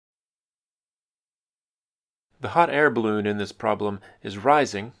The hot air balloon in this problem is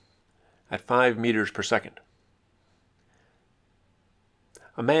rising at 5 meters per second.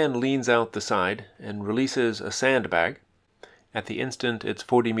 A man leans out the side and releases a sandbag at the instant it's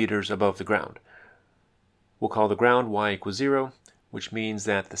 40 meters above the ground. We'll call the ground y equals 0, which means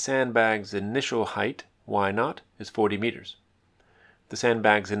that the sandbag's initial height, y naught, is 40 meters. The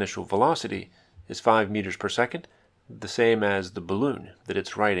sandbag's initial velocity is 5 meters per second, the same as the balloon that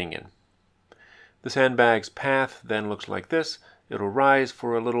it's riding in. The sandbag's path then looks like this. It'll rise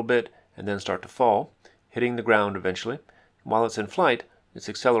for a little bit and then start to fall, hitting the ground eventually. While it's in flight, its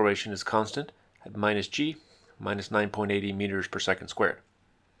acceleration is constant at minus g, minus 9.80 meters per second squared.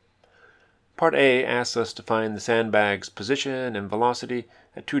 Part A asks us to find the sandbag's position and velocity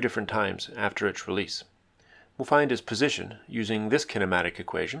at two different times after its release. We'll find its position using this kinematic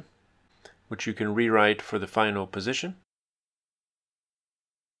equation, which you can rewrite for the final position.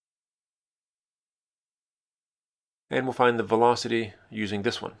 And we'll find the velocity using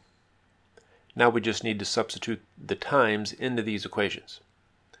this one. Now we just need to substitute the times into these equations.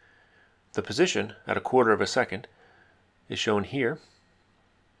 The position at 1/4 of a second is shown here.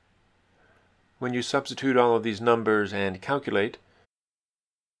 When you substitute all of these numbers and calculate,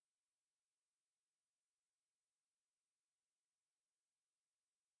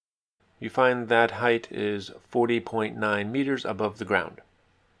 you find that height is 40.9 meters above the ground.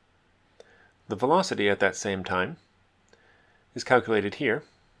 The velocity at that same time is calculated here.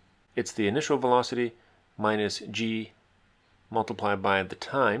 It's the initial velocity minus g multiplied by the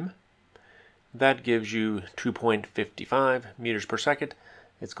time. That gives you 2.55 meters per second.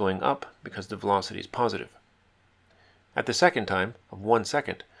 It's going up because the velocity is positive. At the second time of 1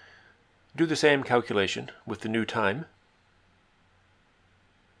 second, do the same calculation with the new time.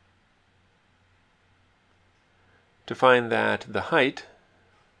 To find that the height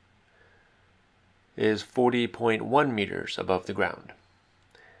is 40.1 meters above the ground.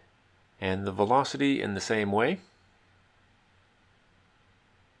 And the velocity in the same way,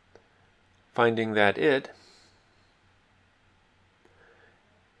 finding that it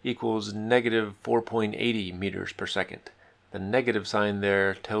equals negative 4.80 meters per second. The negative sign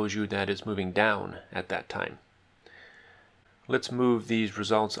there tells you that it's moving down at that time. Let's move these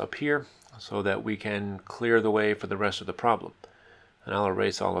results up here so that we can clear the way for the rest of the problem. And I'll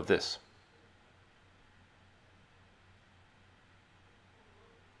erase all of this.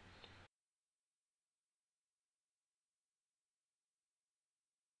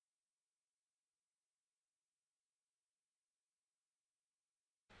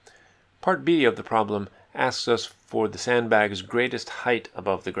 Part B of the problem asks us for the sandbag's greatest height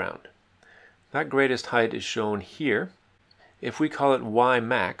above the ground. That greatest height is shown here. If we call it y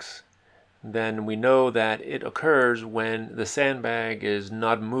max, then we know that it occurs when the sandbag is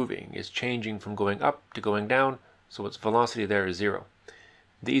not moving, is changing from going up to going down, so its velocity there is 0.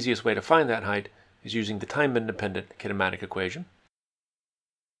 The easiest way to find that height is using the time-independent kinematic equation.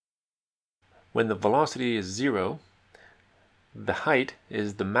 When the velocity is 0, the height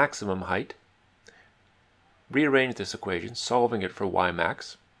is the maximum height. Rearrange this equation, solving it for y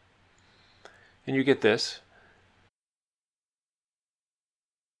max, and you get this.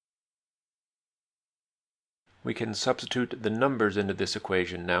 We can substitute the numbers into this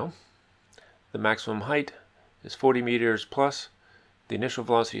equation now. The maximum height is 40 meters plus the initial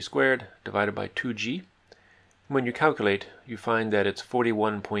velocity squared divided by 2g. When you calculate, you find that it's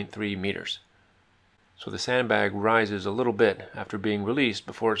 41.3 meters. So the sandbag rises a little bit after being released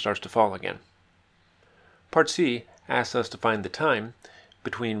before it starts to fall again. Part C asks us to find the time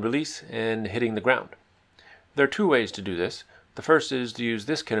between release and hitting the ground. There are two ways to do this. The first is to use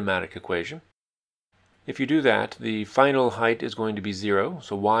this kinematic equation. If you do that, the final height is going to be 0,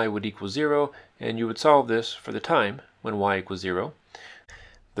 so y would equal 0, and you would solve this for the time when y equals 0.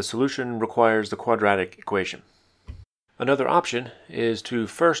 The solution requires the quadratic equation. Another option is to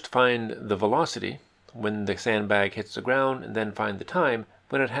first find the velocity when the sandbag hits the ground, and then find the time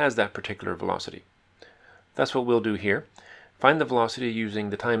when it has that particular velocity. That's what we'll do here. Find the velocity using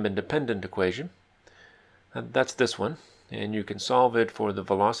the time-independent equation. That's this one, and you can solve it for the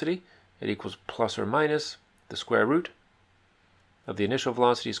velocity. It equals plus or minus the square root of the initial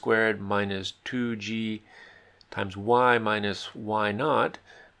velocity squared minus 2g times y minus y naught.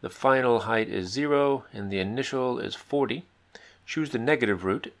 The final height is 0, and the initial is 40. Choose the negative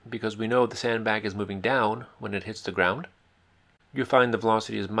root because we know the sandbag is moving down when it hits the ground. You'll find the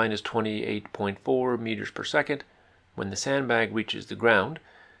velocity is minus 28.4 meters per second when the sandbag reaches the ground.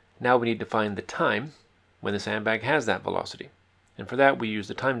 Now we need to find the time when the sandbag has that velocity. And for that we use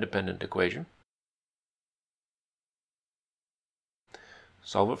the time-dependent equation.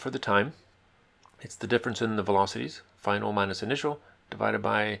 Solve it for the time. It's the difference in the velocities, final minus initial, divided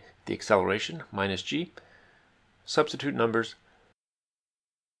by the acceleration, minus g. Substitute numbers.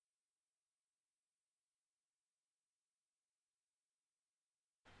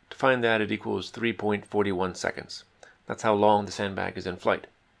 To find that, it equals 3.41 seconds. That's how long the sandbag is in flight.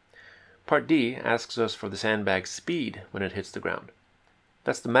 Part D asks us for the sandbag's speed when it hits the ground.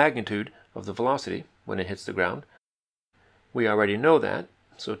 That's the magnitude of the velocity when it hits the ground. We already know that,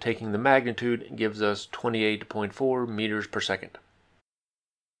 so taking the magnitude gives us 28.4 meters per second.